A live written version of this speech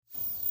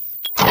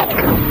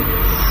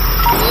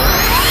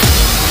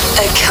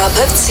Cup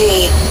of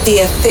Tea, the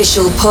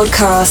official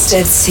podcast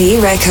of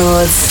Tea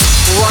Records.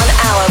 1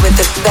 hour with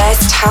the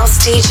best house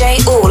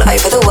DJ all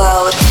over the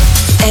world.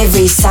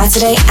 Every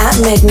Saturday at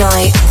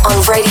midnight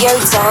on Radio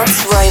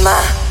Dance Roma.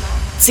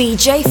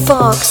 DJ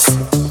Fox.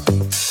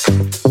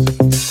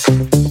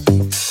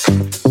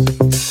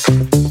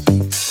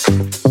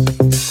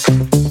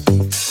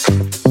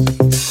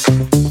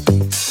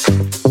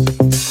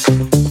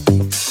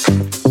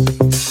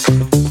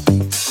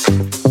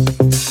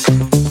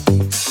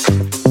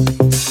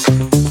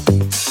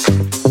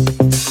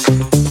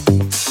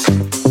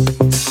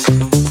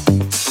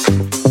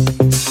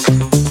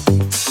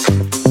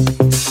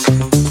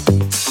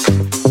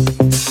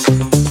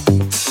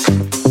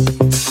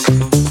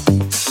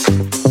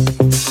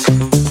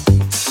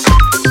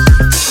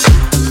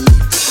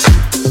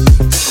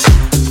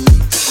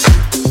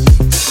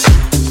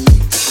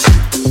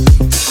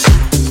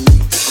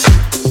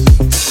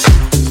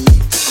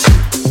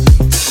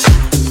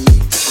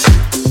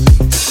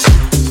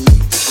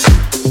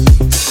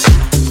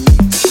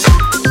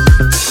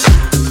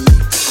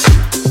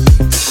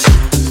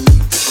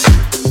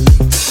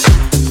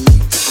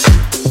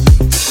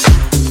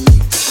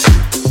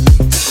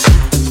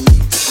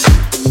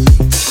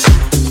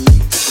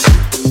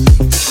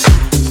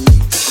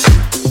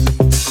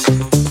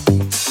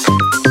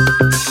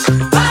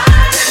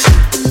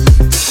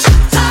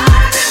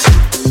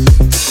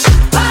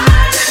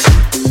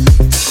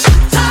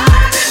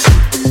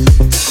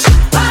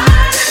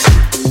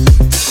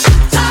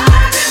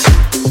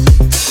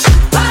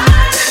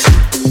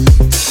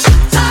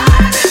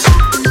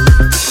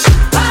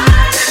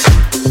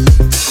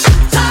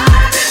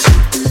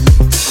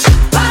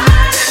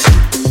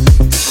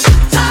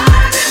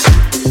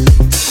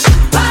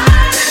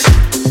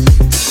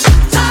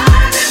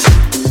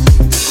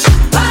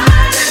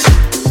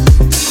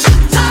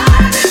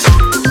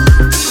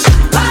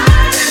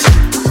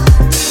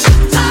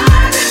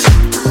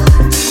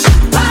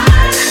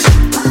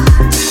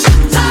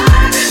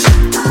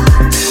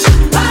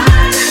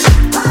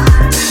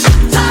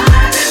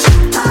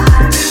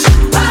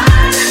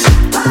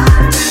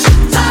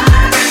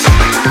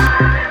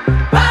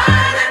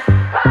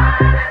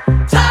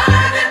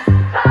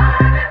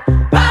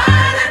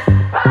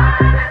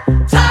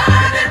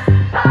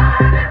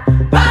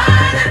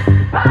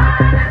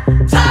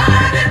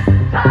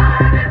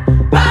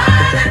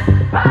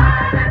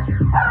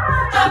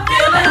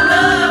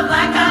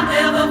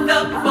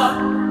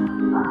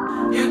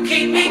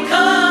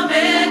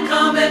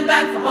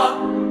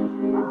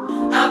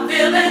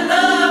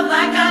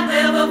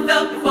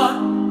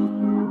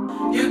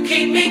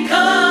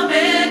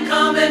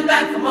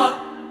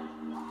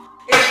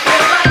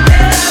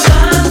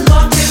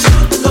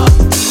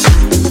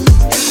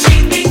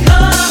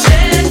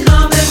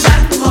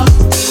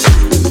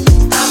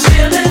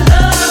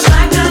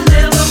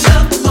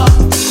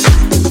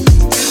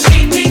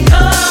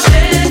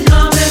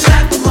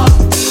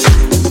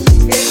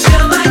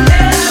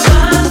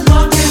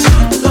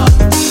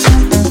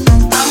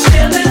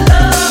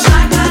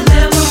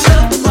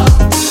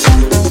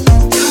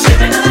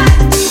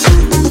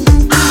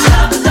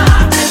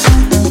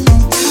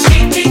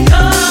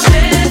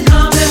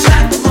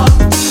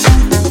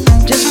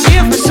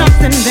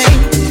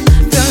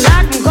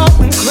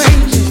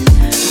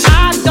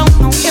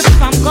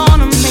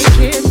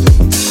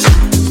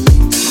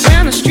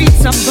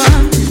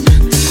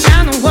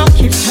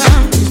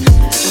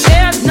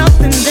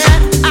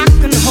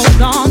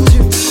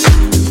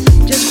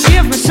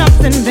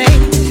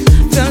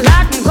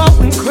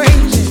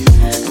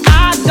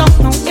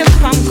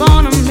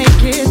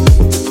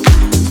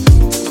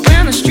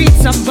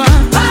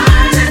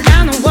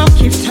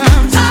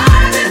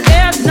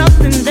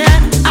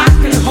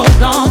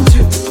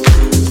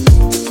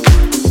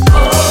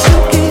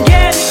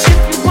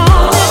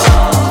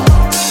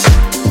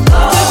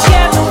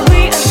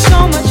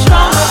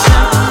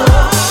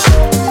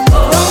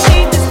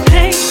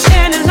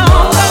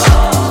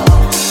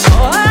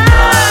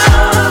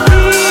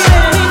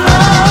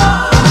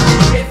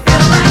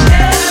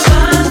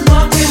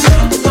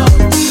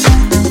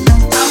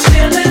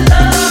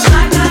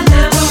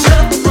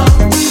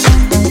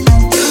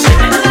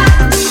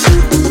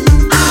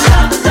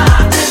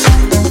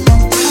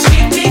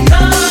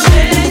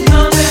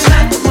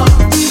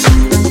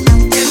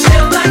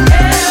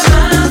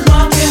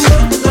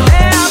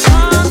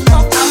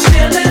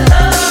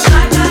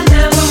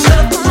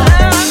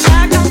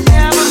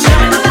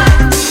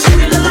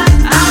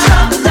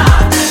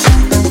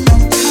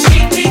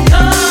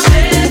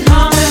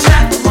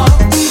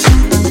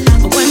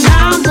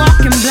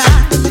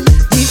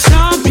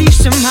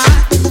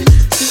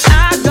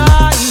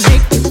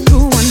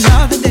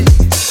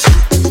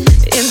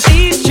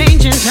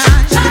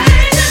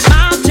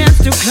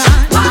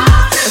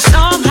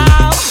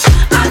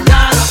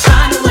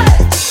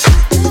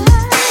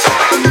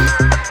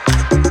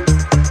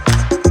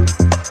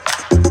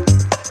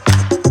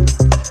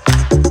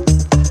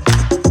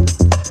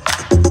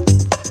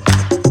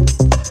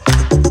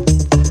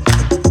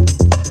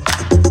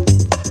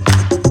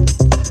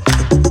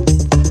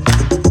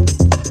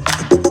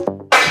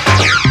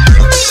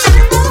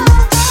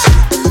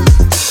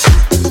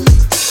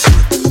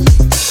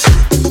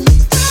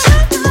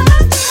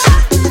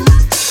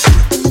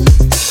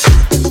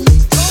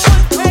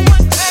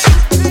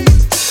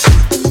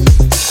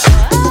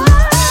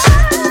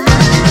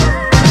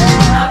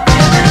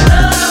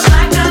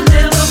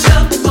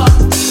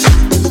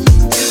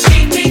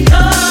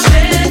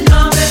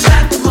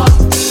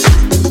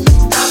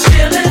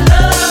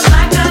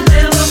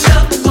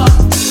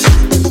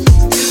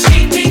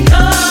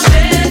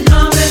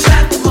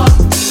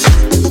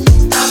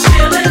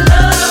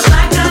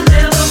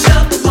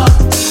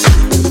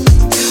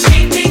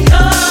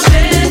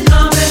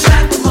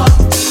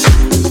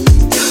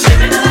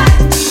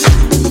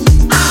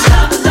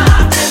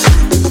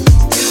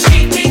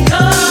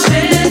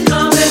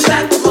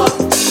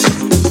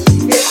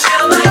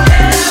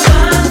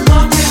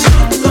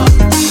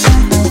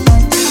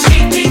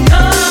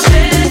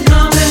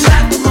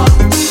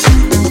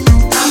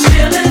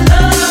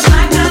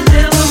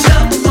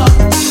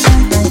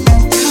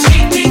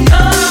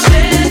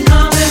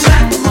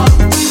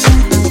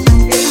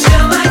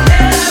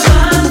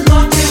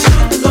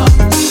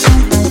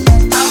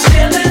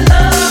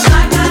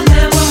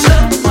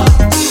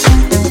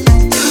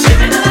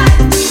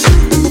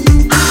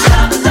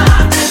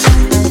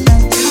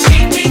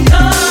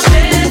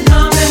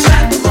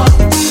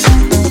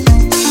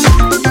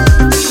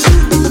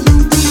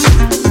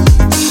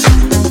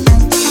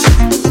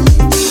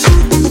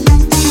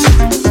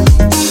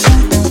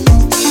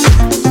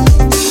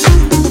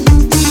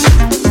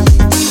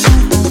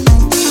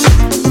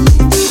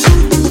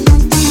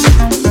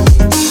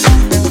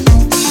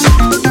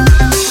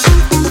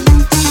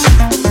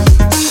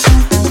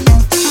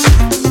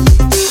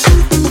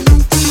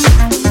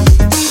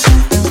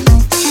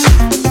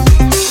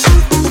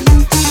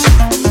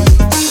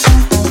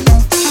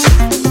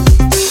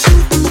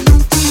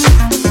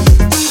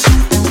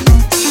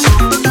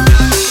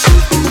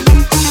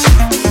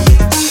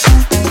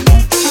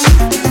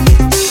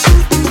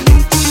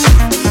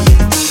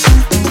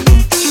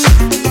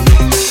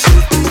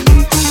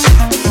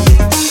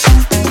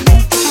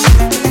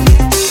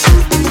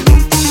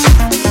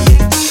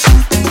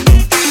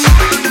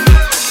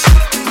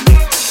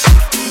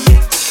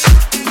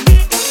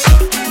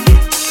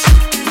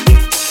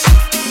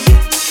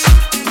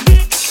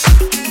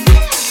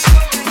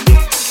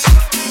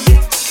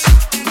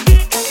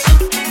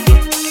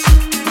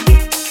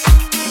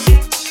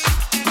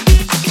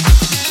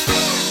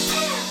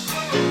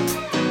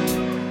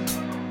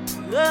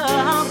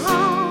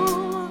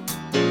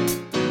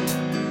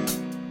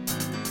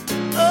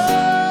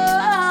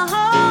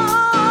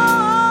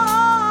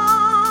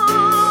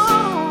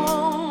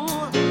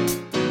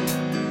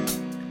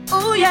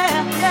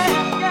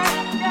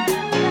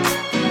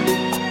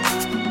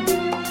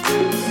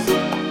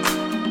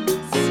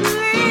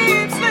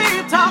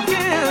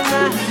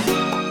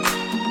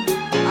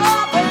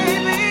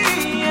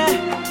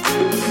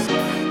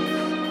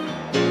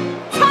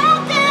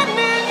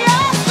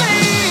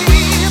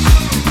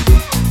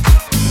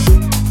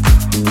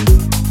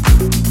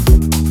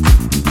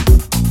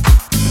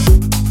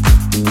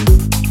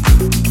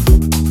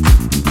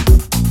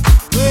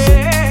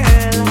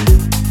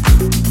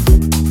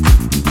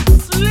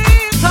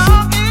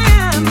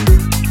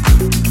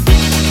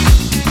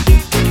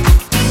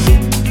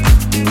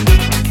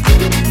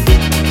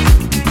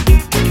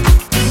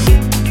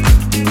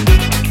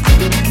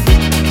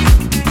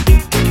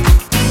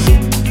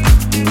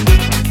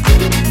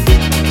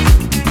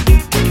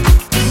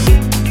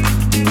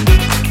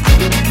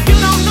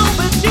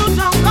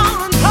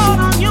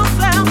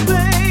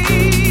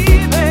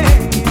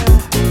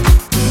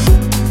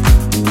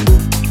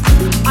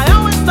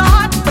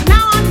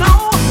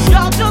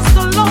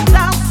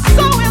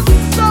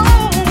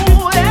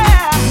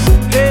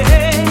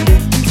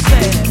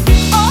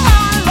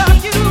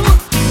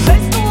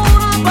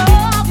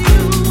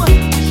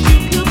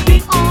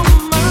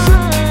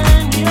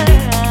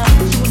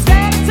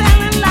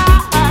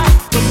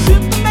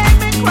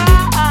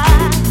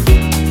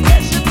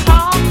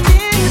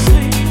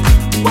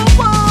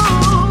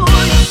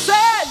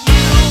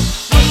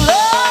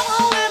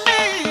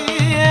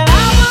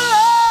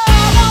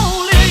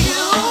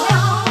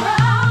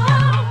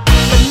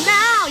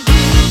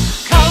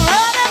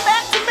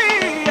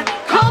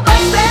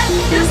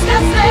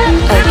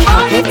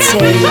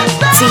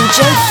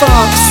 DJ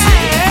Fox.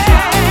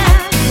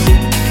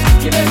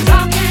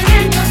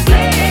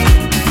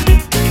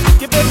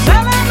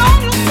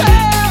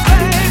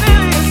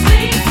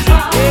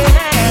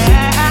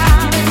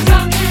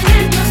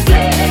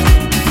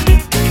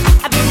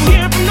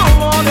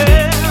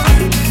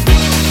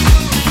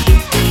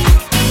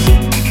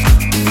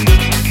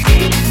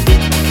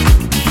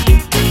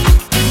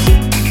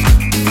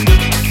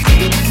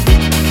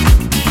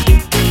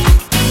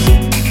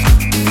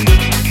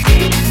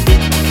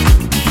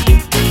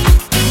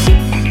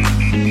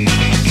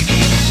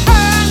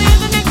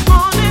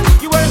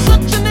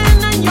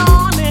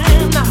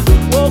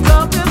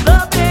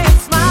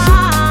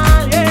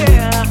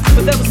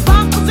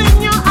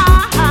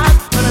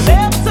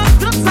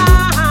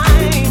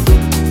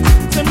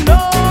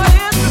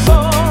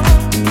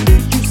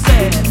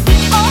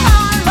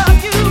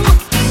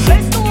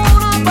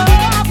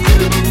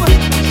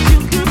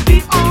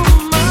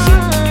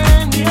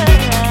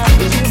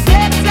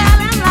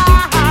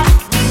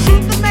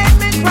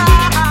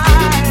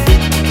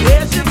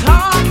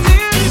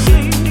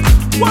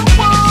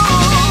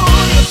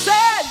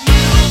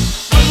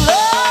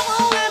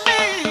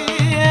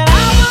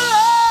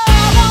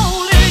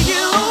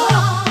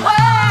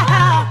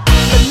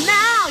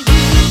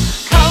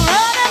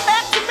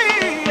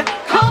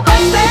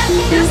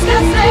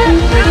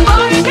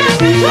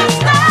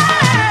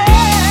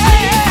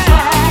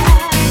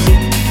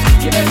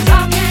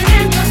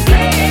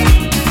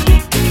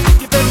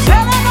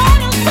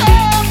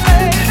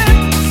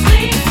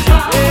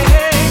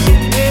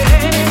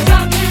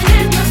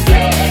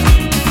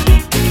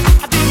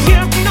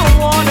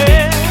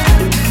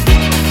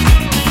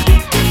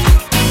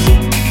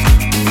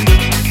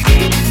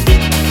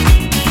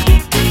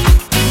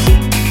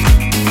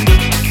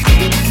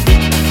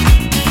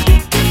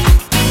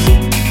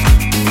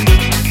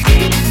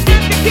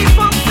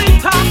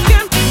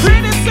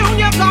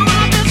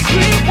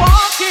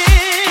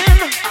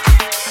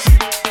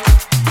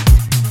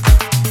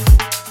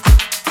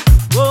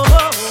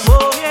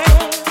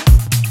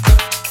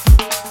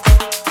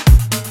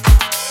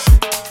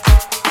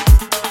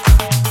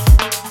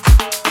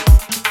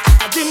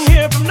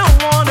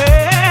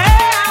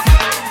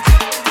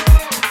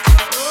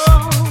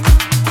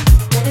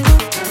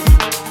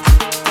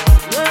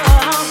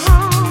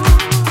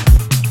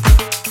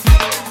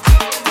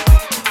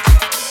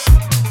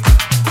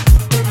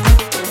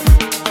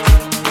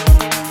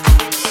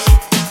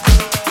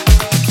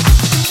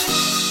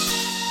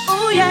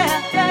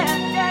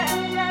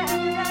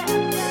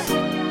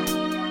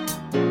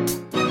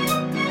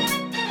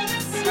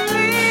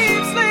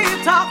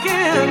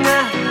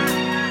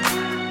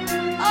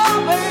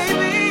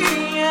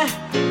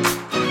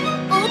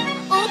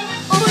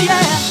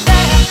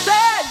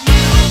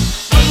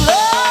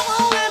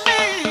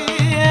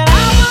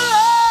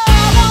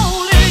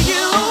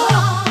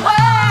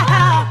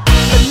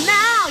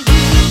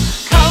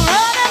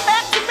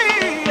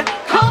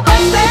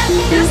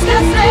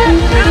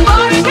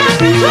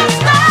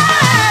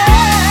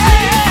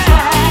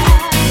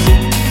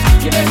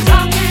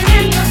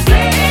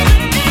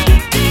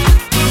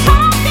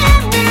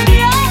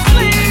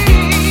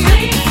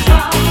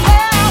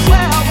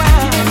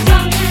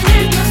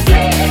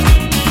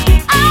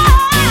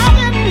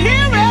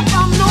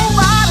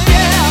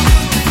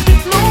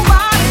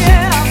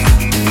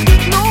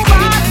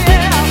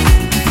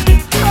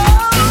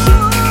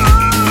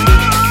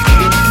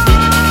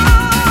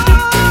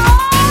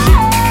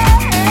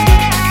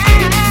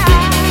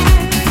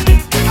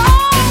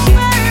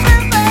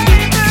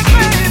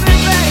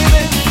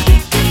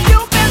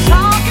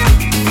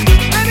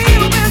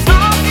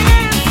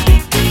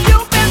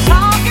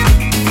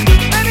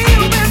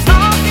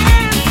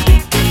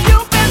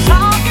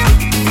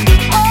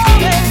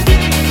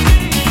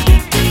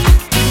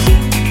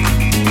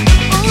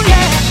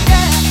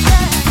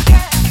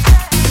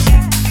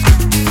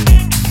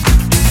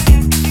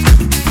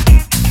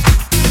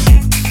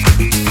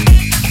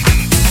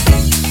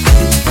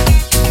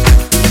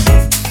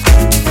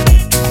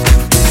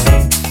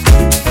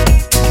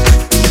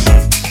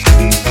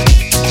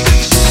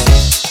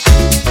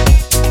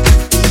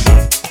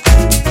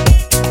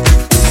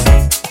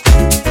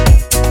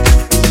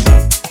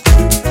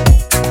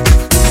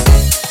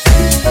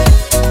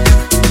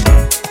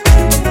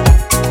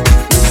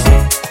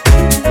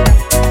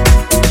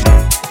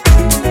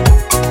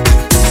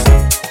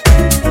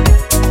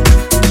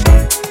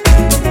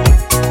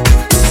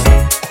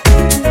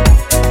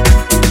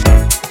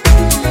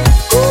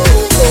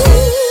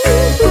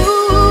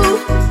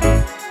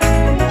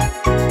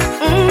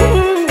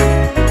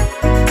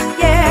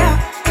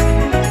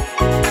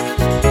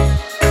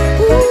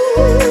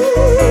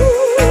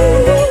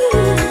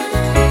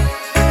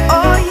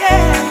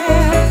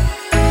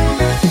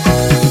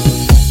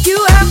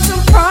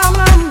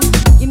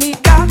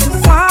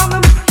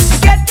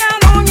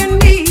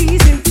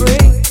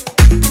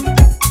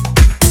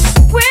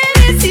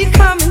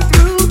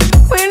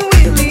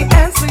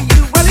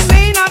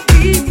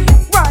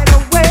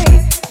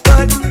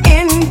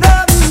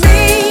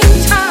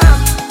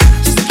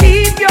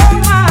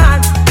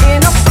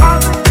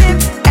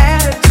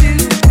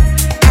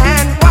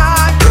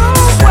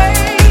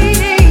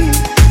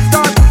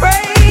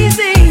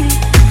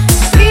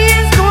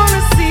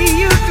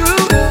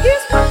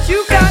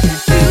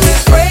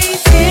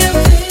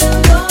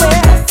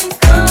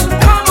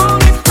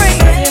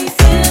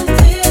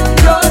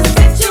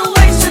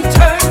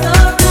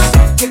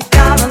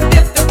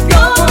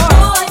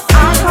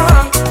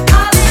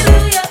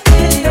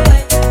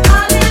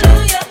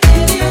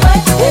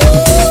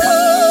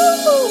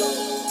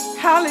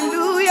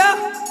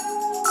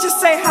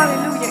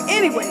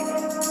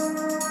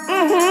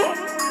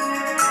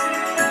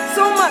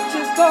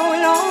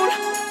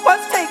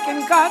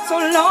 so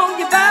long,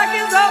 your back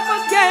is up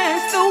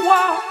against the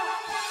wall.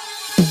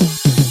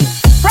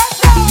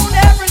 Pressure on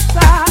every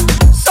side,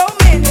 so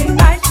many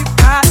nights you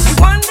cry. You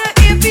wonder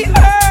if he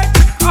heard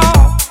you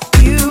call.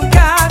 You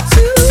got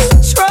to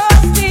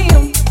trust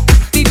him,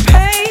 be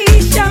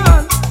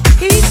patient.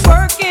 He's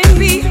working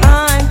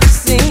behind the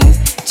scenes.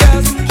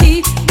 Just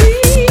keep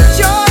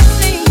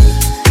rejoicing,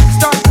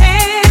 start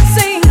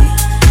dancing.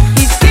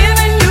 He's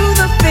giving you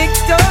the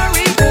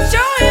victory.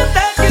 Show him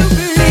that you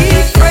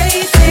believe.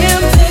 Praise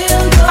him till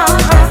your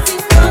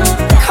blessings come.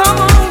 Come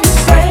on,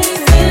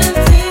 praise him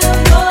till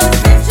your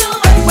situation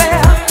turns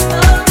around.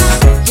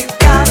 You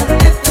gotta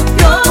lift up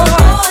your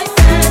voice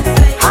and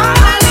say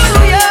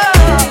hallelujah.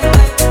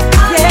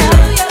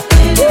 Hallelujah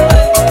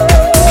anyway.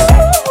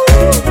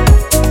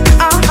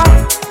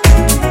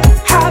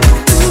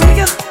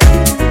 Hallelujah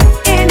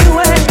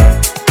anyway.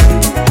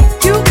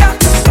 You got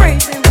to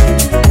praise him.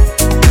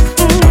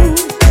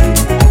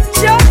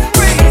 Just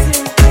praise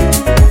him.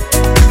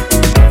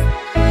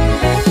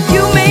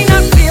 You may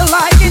not feel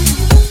like it.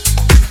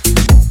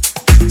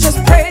 Just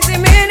praise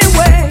him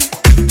anyway.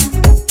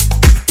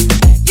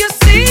 You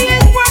see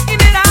he's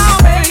working it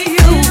out for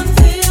you.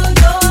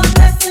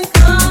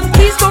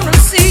 He's gonna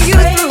see you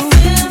through.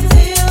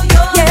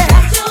 Yeah.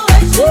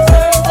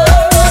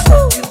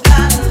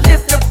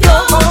 Lift up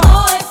your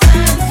voice,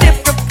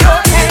 lift up your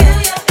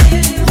hands,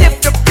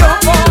 lift up your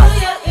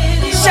voice,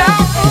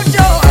 shout for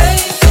joy.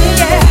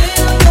 Yeah.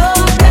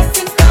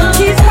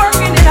 He's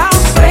working it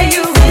out for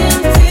you.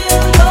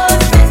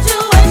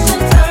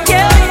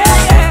 Yeah, yeah,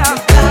 yeah.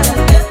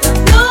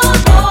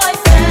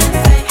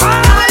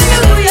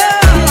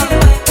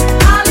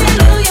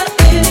 Hallelujah.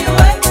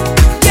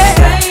 Yeah.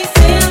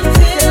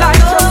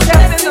 Delight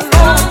yourself in the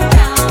Lord.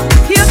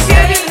 He'll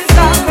give you the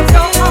desires of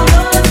your heart.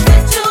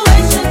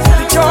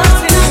 Rejoice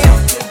in him.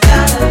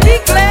 Be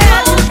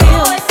glad in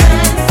him.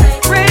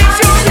 Raise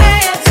your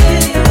hands.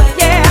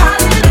 Yeah.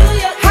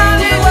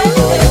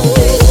 Hallelujah.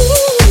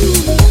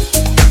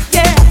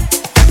 Yeah.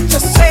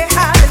 Just say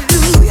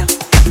hallelujah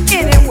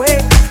anyway.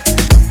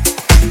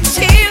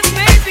 Tears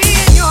may be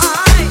in your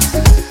eyes.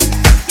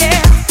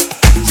 Yeah.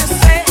 Just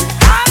say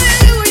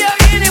hallelujah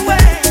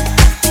anyway.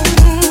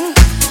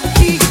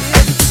 He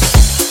is.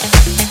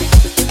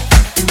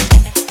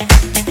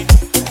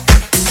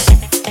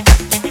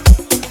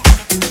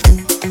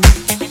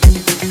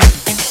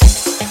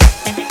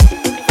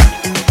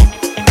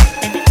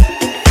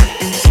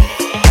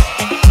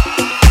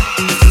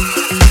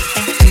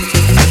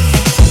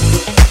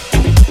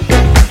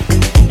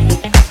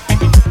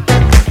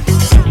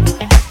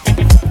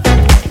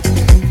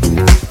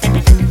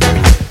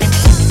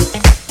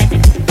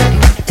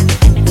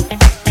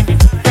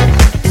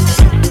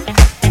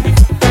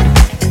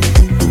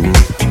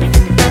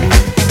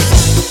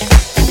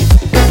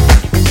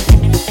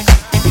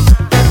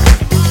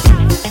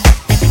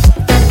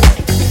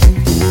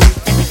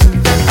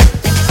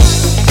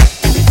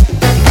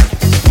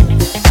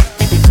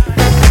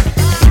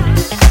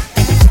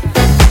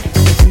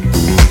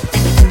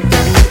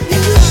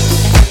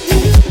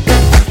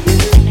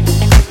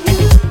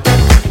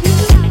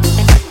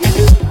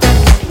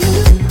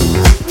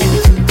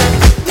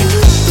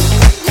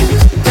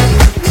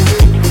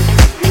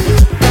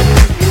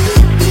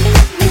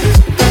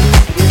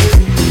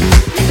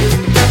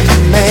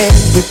 Man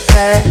with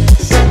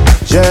past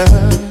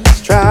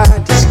just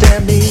tried to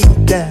stare me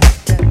down.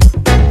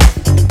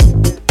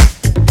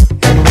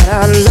 And when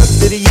I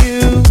looked at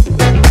you,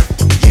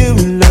 you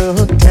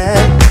looked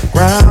at the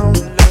ground.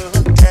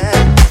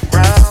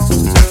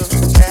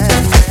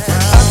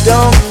 I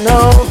don't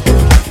know who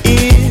he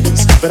is,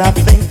 but I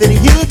think that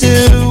you do.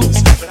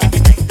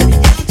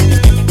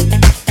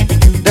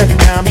 That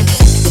I'm,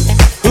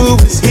 who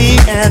is he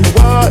and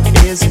what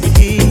is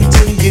he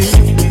to you?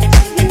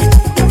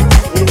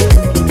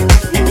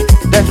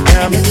 That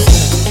I'm,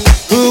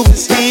 who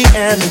is he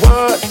and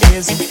what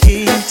is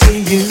he to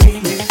you?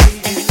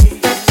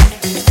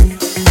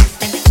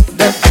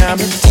 That I'm,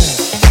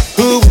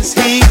 who is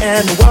he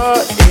and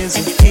what is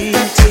he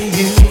to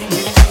you?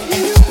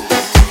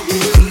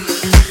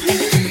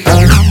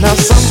 Now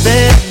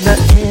something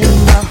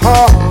in my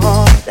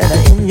heart and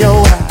in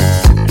your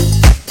eyes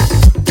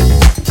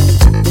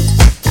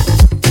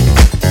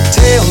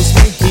tells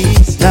me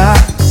he's not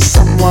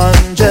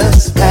someone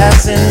just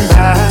passing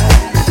by.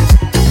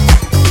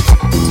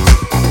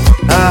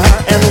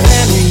 And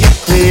when you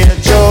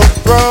cleared your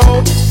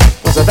throat,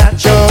 was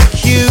that your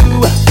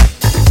cue?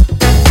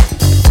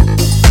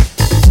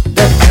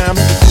 That I'm,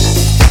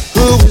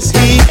 who is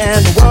he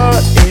and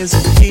what is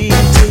he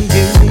to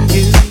you?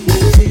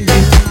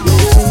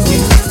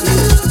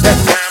 That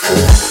I'm,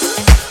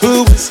 who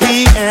is he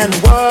and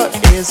what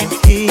is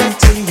he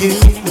to you?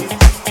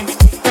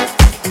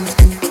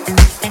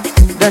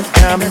 That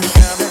I'm,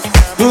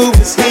 who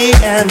is he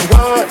and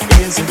what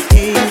is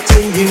he to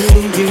you?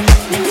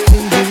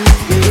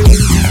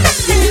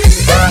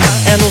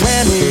 And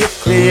when you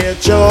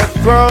cleared your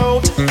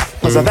throat,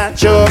 was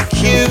that your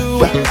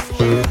cue?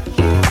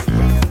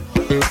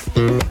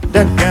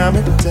 That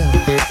coming down.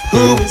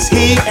 Who is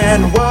he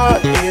and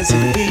what is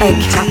he? A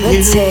cup of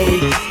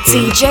tea.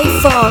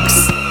 DJ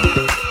Fox.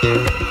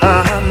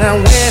 Now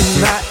when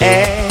I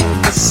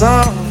add the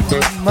sum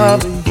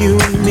of you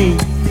and me,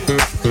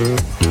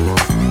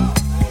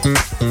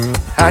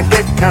 I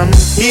get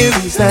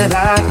confused and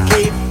I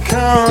keep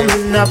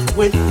coming up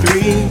with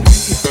three.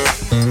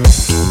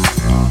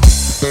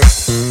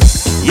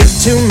 You're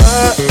too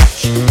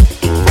much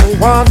for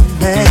one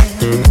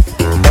man,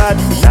 but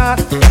not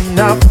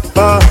enough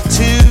for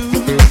two.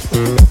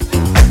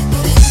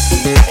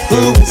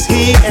 Who is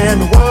he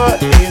and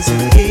what is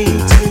he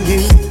to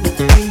you?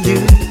 You,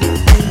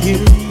 you,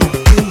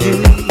 you,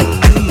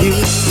 you,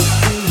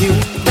 you,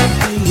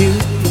 you,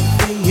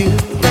 you,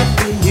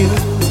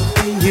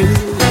 you,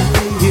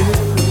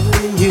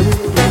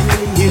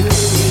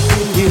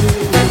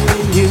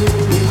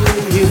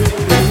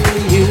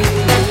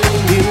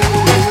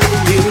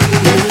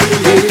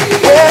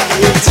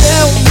 you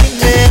tell me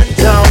men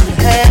don't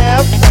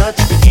have much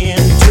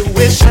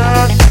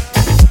intuition.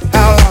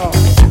 How long?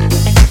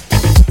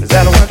 Is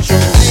that what you're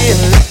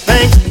really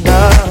thinking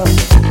of?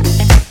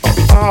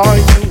 Or are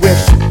you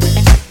wishing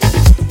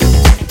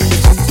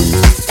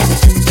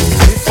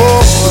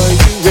before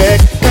you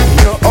wreck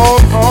your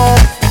own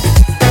home?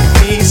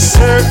 Be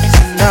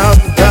certain of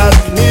the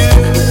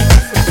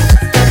news.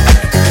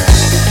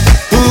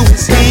 Who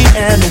is he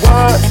and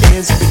what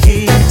is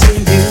he to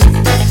you?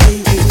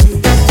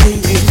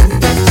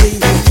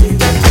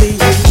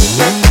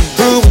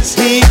 Who is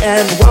he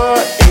and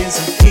what is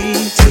he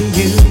to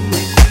you?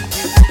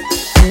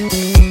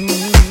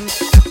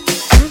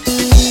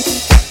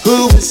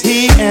 Who is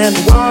he and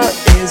what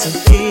is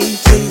he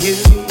to you?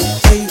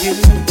 To you,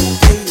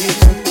 to you,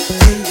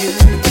 to you,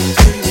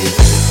 to you.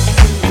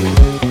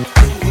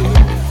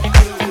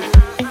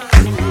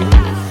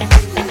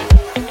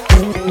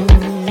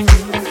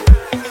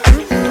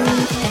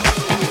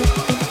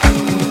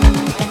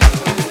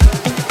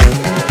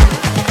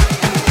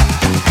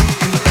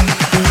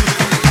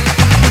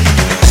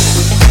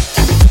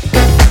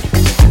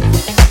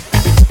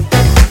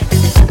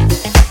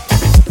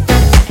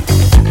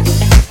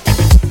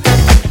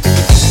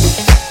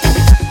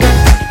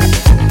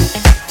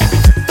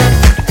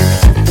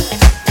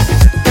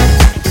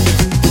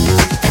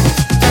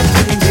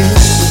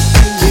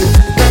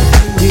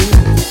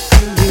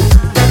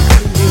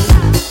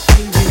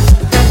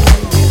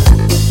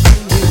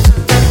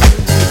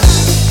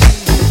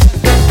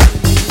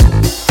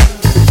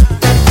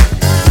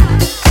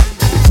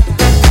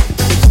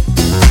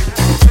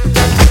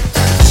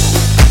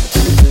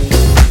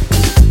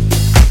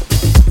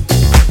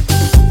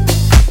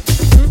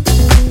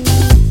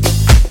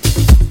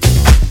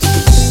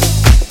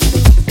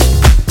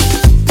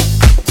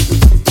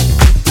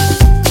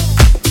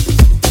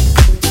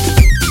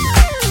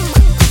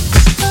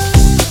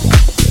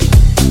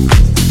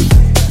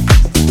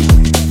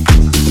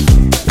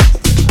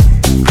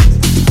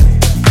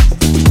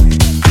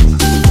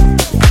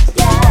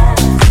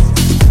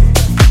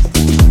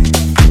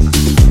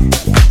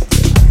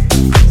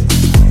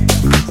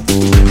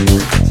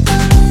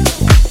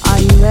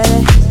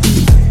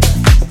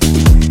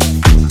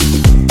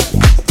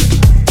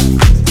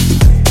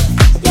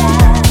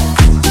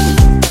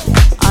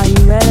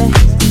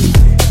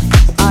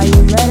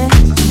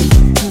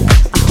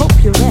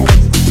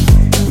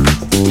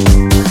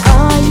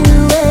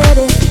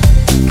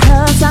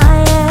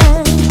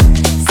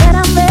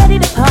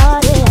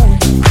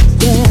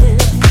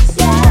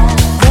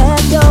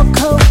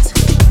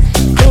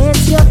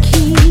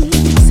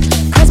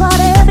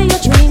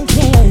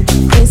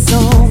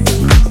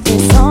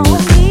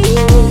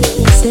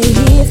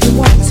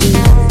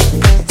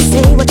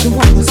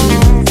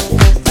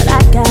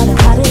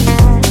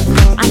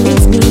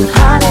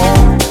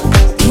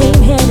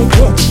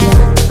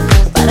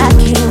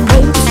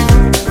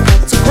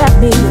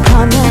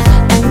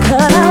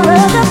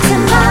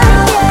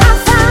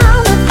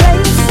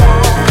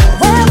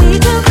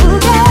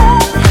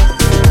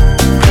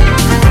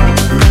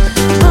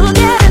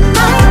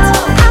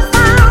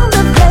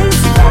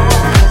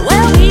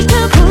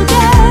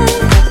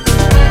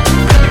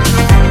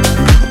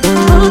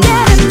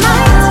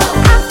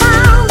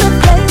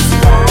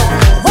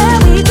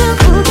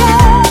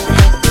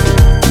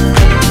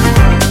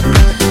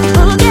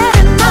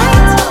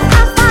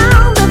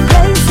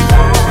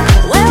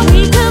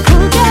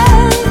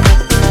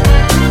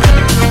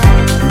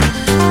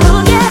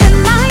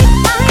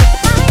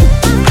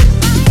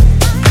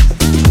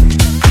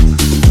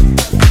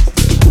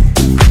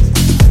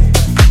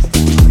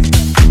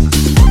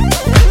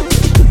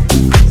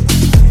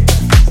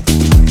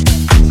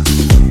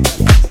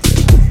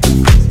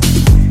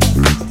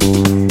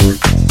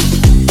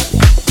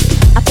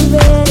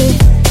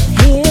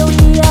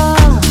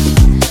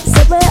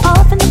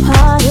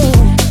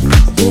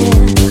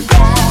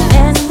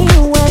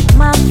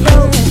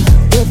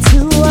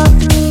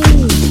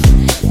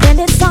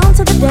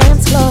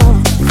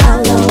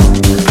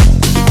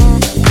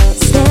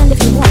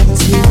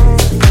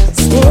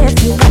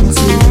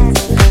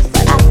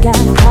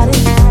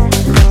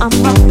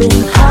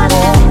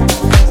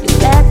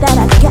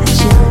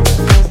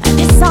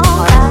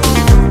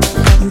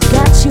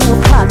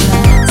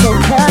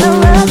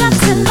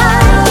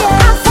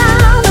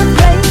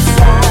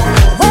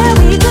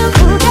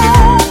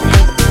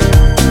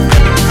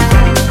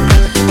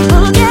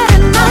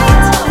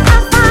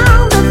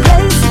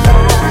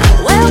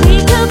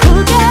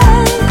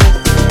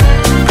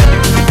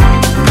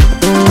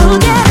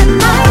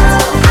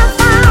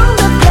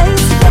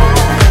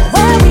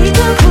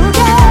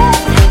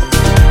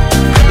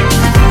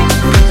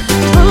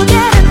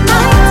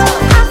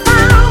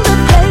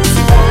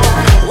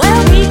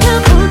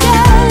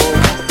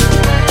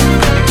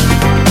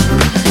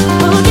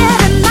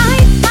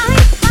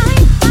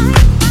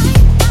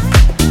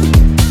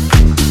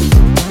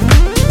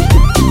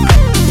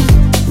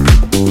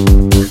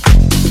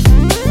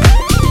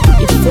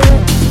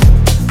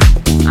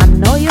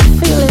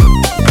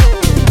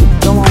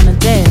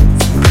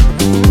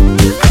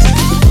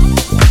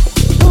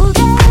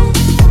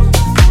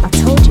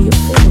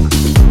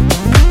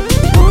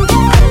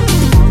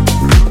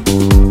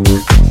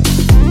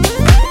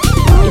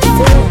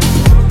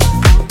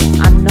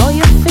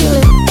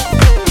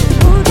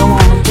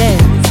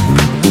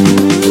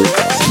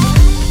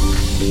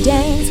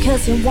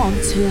 you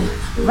want to,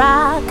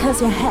 ride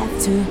cause you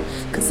have to,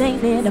 cause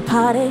ain't it a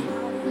party?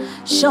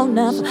 Show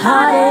enough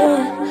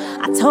party.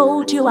 I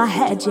told you I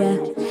had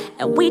you,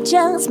 and we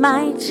just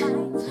might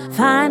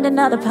find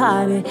another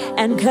party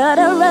and cut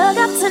a rug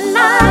up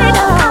tonight.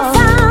 Oh, I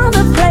found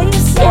a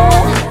place,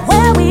 yeah,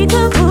 where we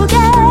could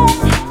boogie,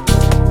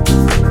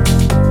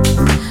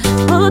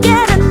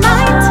 boogie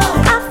tonight.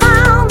 I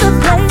found a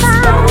place,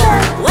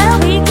 yeah, where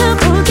we could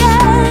boogie.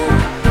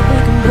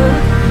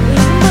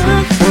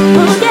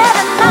 We can boogie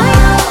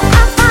tonight.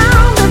 I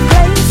found a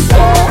place,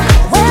 yeah,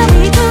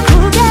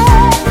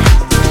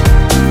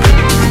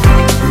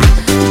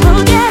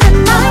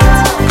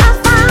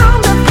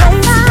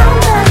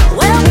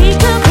 where we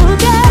could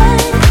boogie.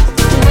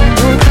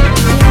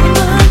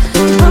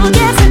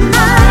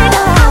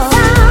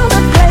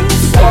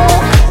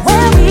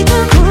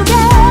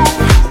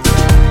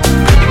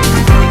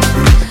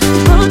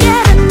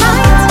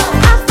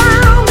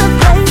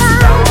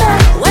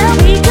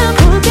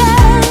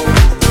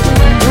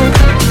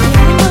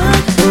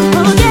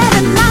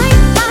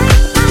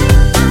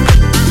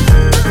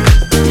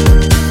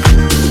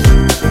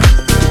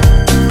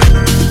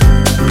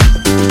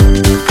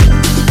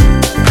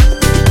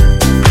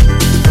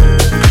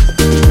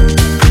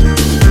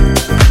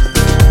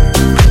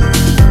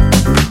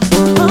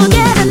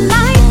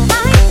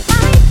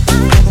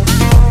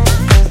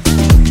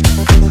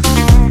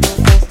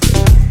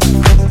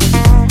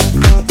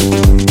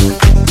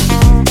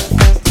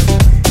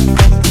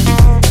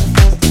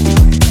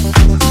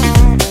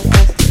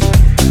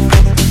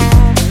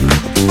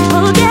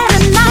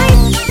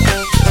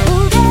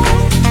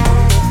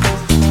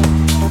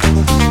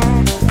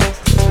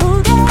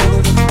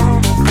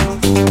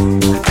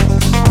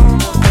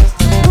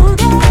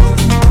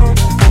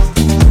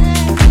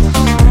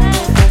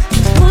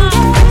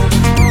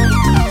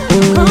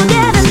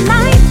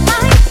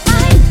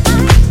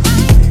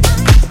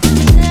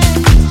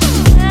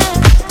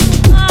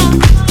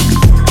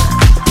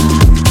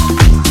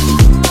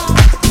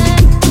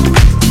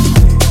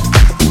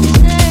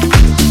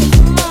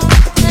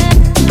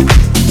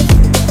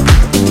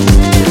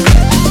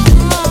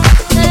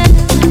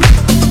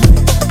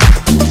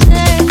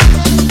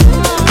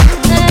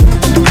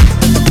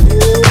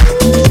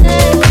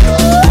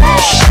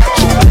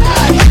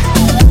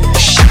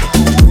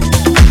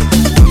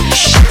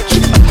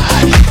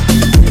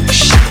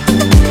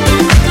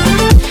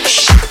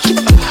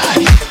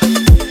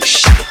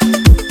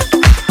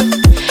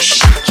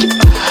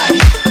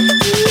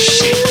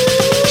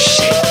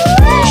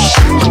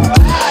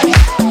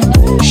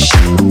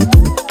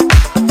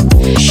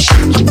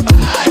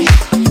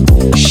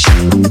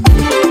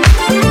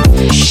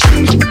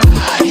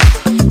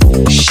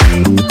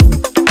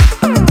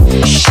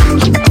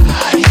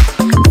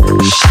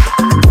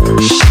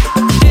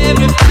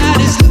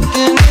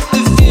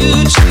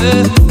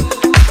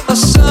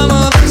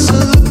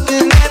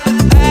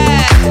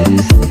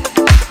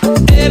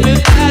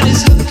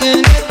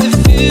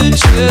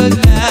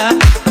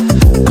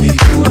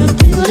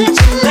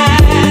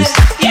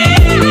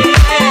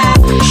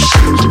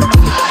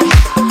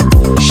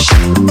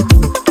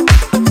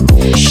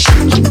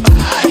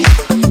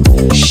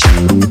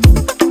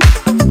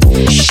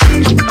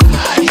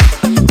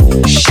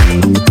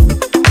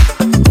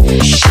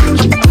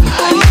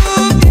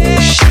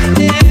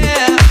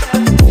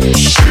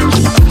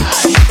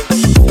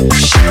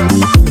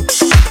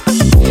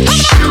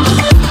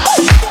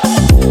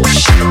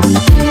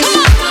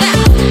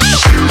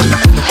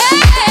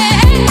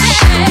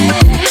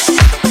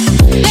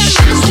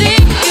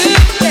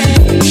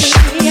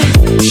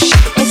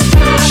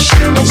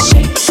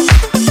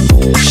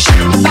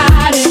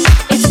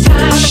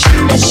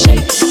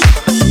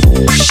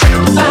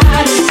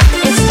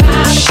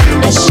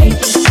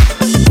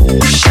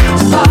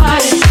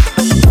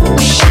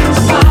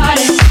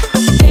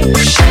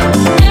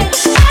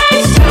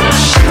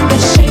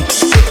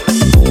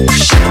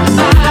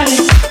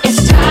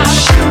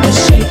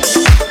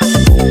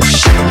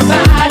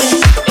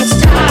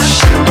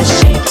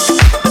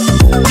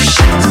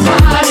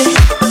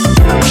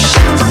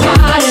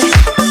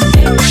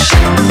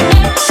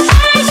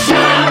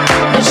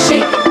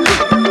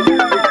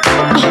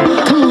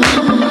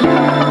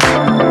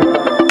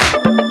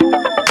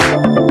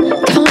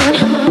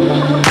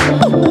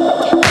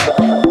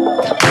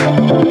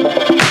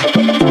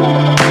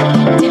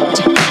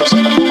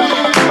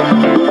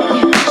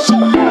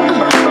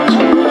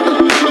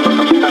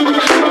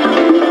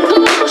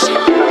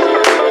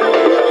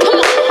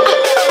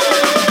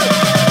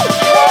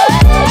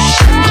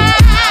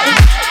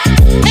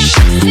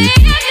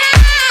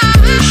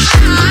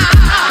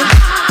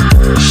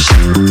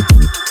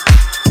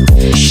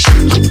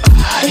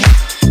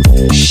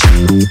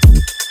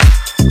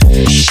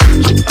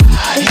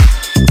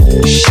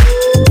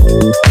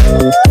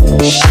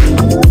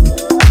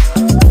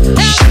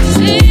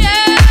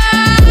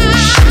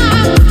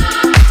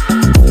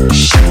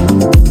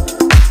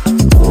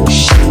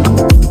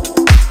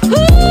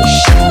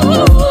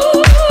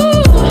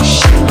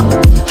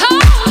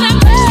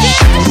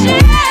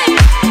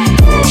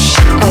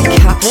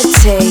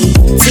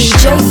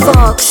 DJ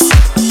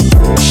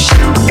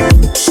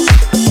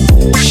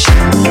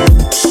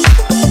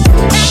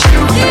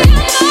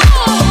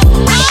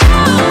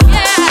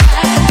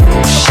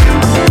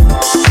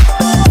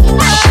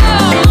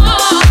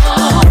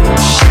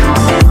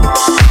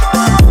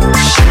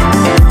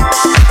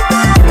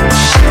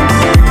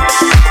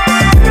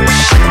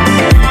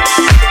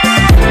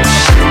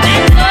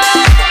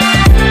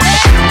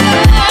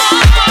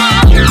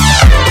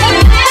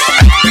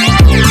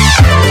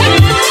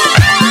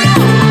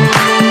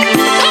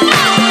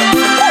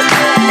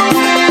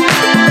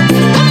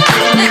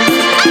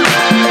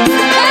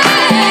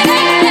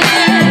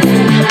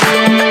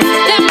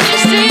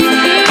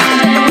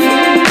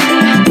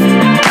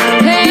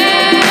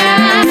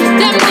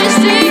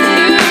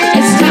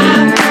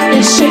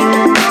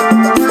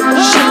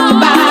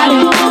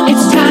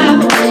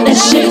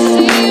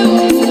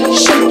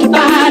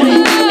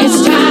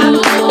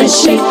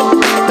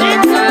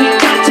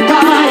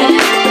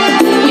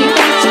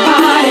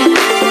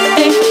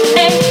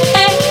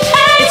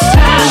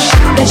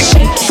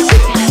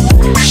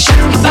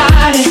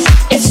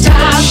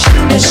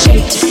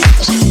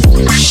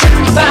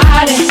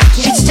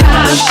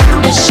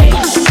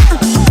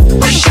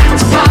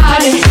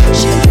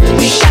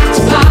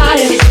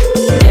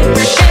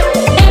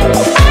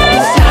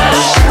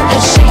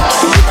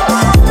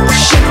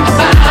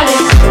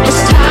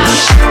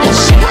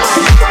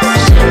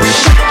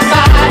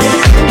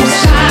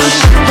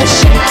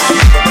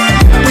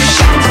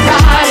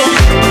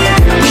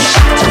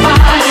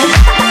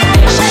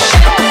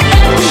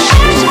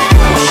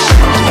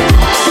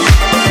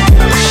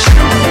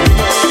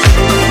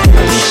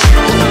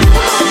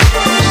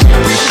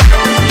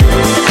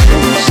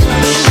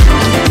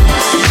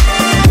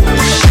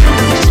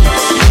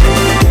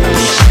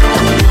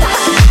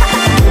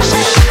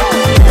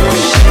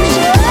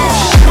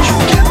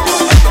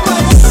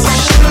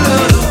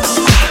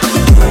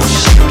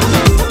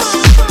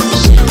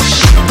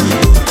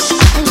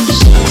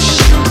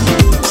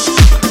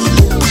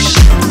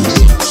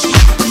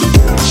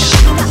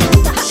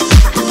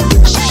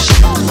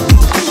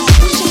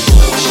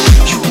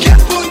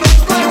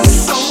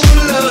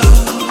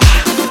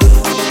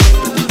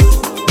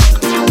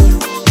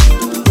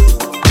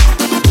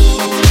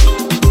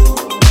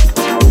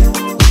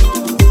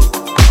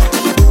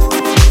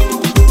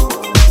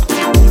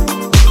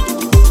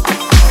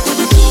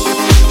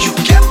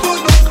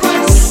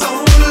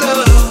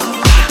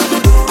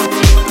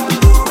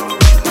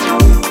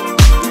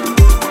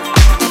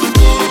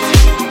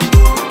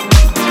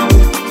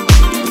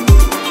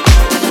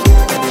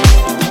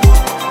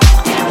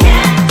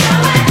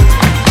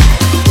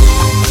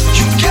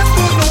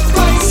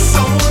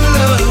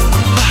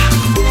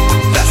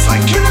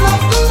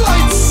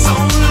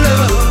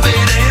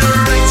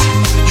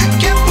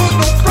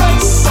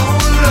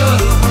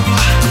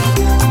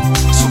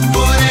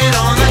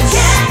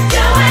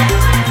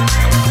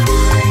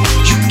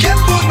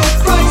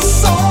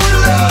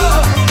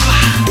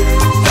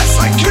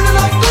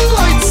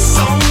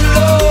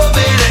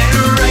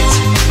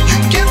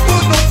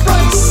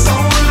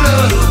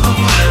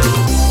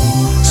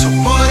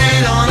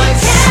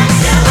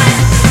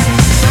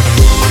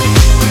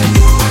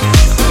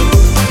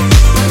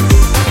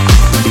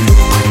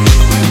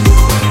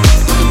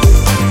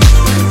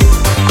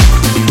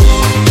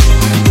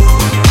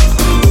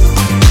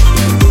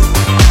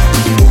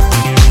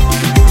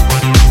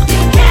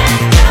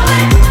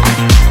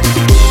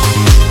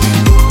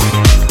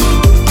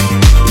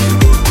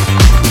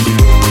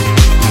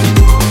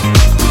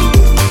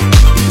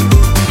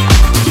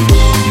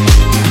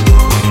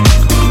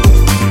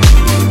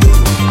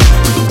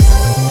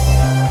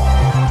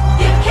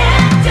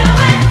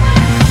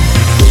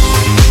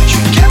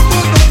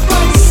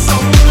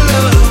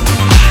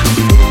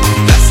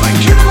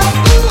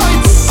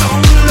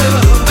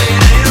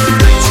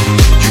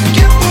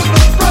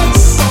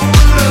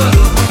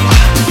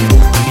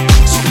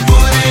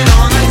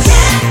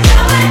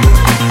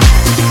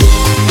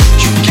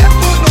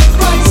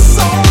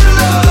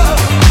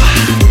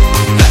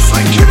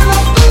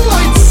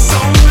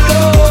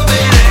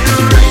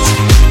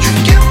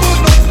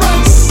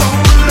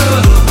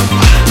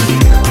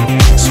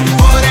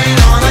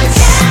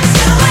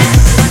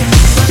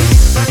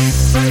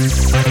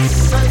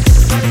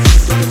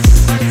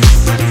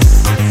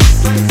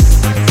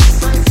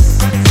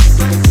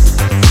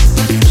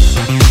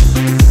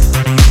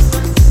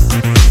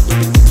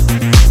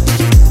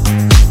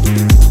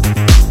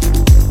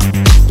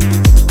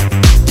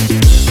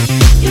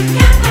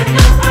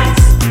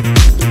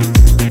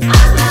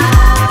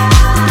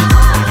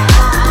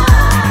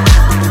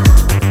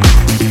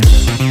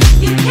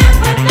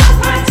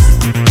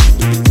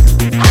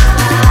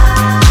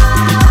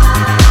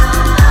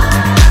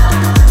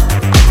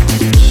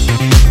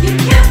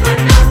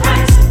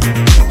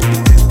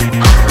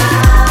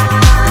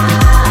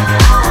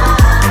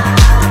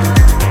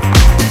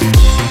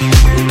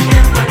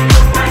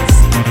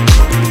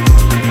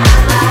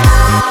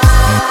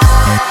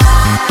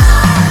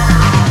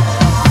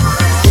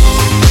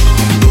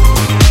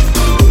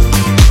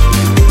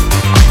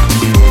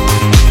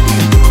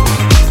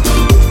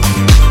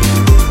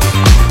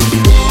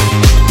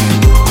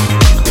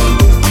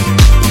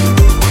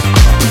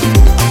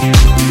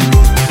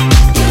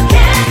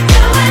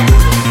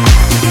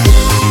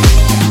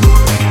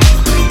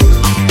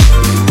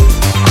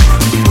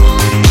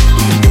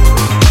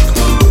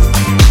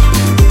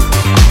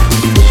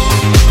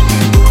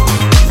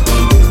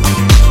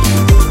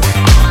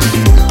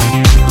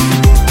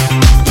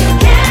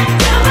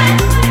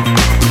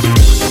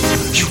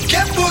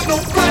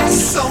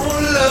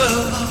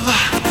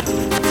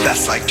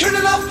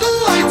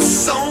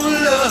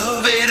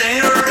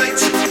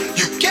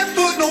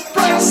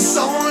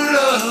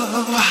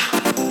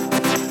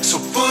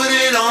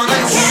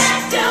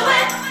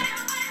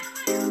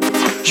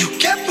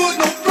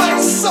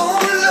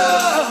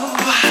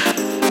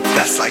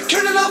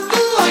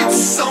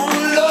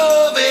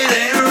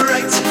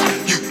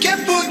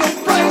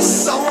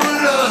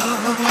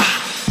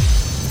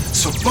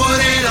So put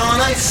it on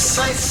ice,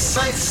 ice, ice, ice, ice, ice, ice, ice, ice, ice, ice, ice, ice, ice, ice, ice, ice, ice, ice,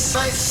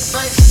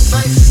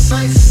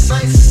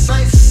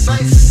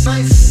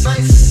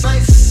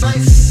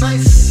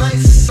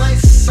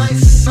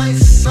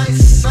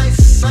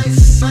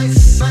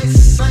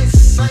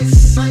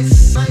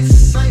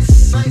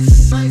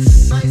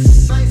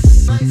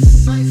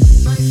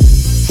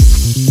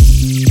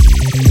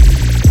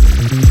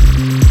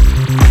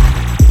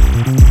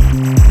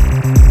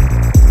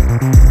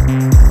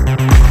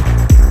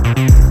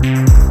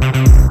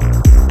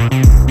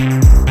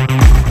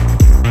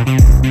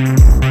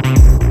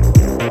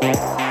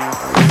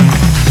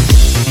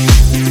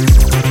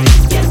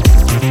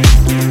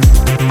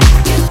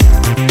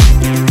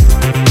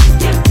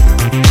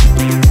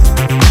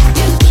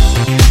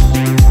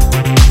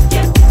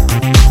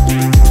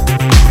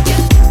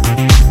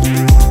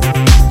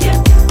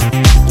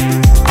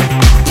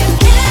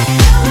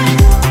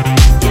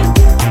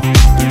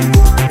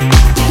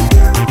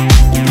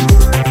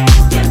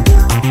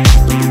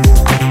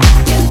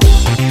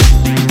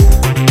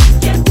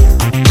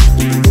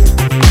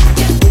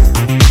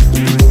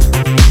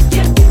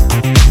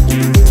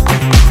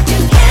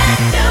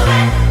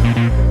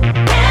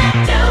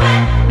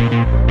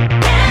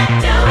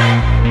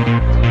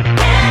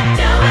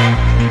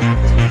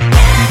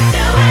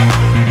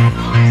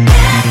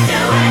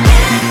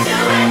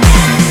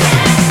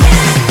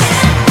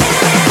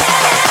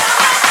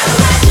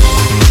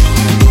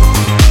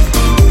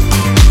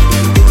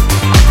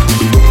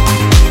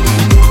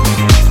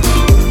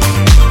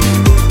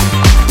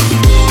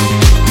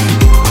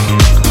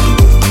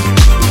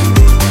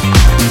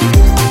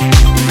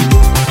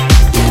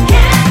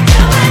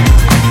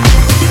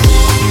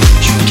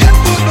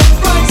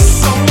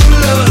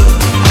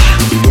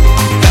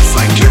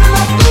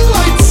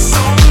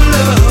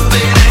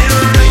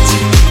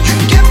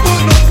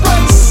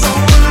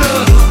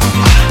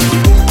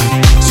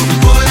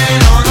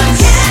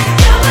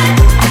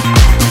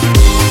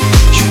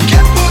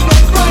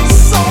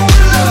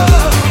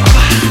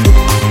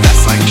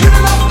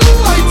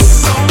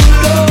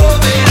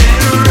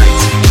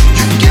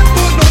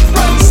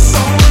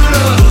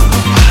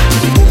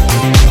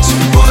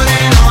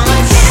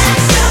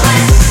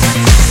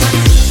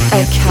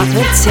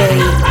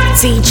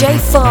 DJ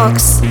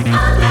Fox.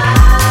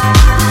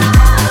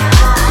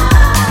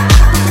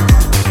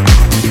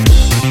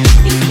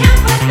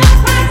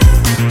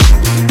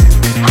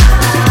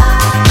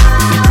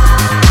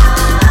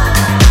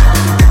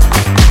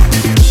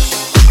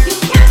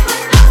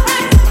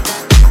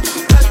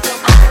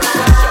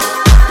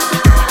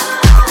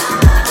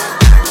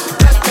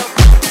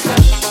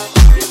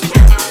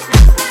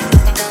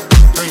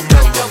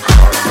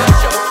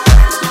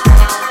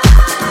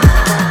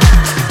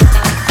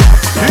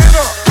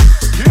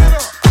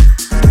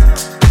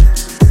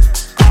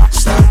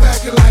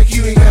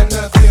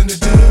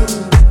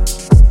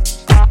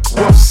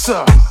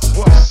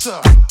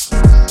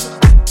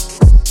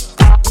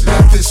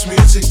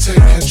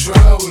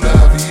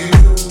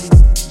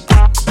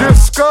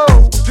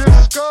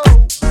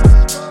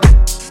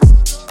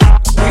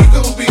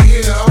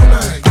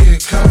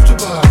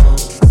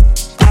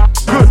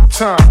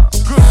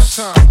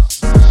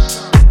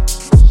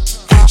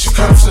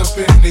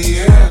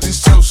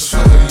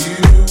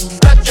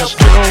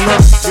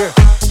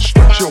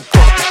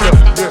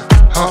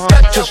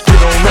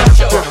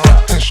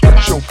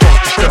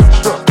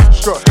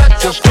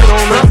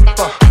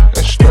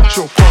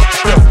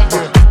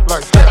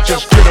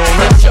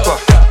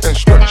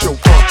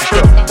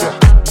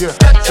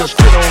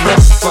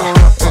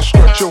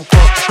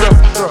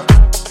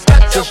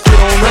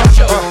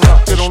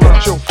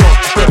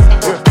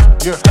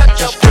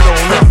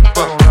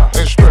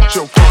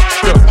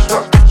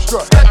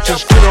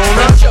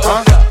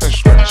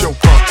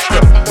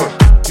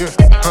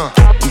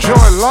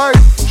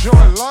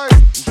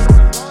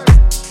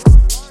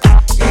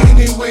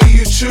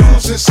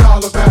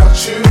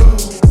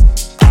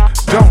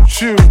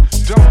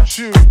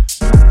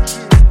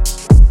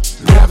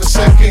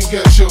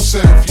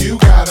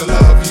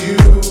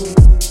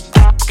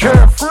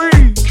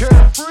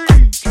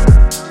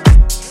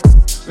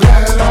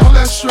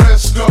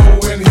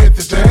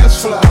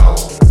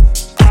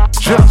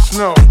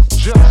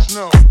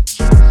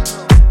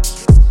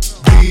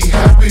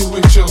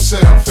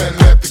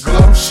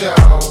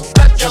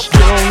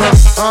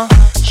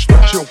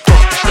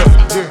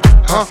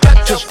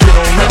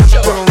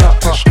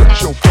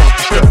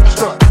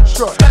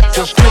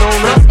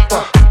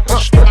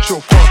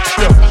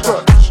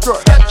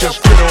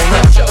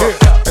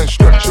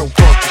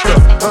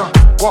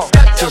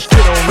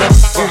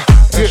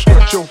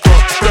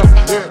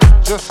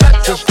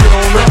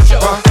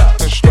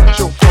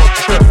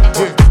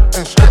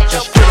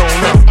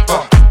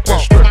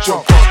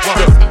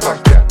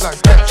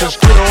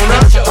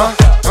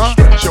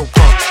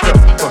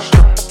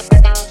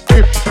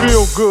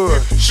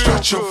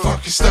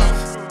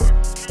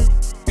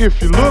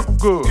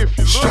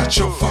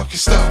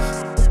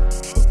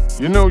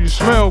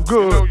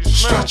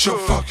 Stretch your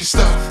funky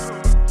stuff.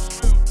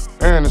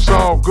 And it's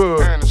all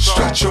good.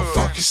 Stretch your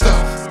funky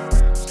stuff.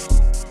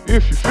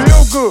 If you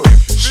feel good,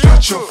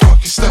 Stretch your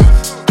funky stuff.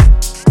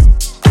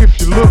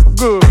 If you look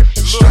good,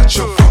 stretch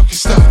your funky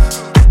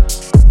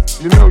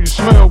stuff. You know you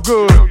smell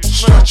good,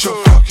 stretch your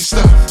funky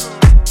stuff.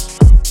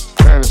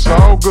 And it's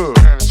all good,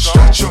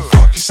 stretch your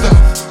funky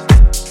stuff.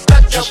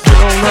 Just get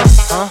on up,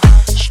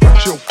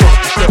 stretch your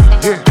funky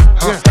stuff, yeah,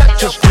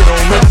 just get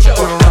on up, get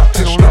on up,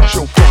 and stretch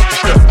your funky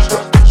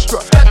stuff,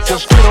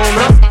 just get on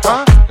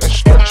up, and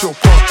stretch your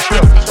funky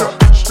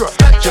stuff,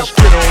 just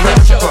get on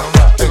up,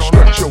 and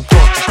stretch your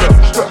funky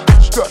stuff,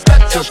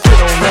 just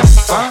get on up,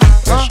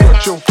 and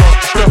stretch your funky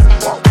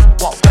stuff,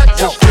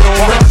 just get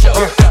on up,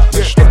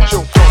 and stretch your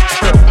funky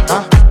stuff,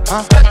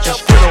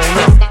 just get on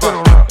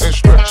up, and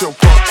stretch your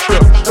funky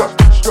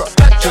stuff,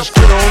 just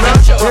get on up,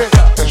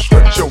 and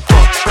stretch your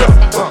funky stuff.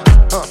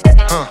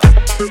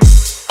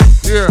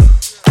 Yeah,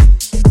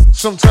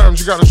 sometimes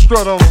you gotta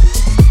strut on them.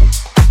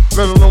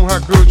 Let them know how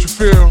good you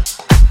feel.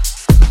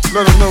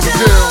 Let them know the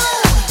deal.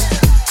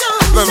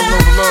 Let them know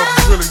the love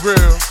is really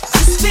real.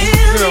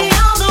 You know,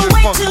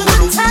 get funky with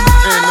them,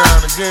 and now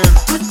and again.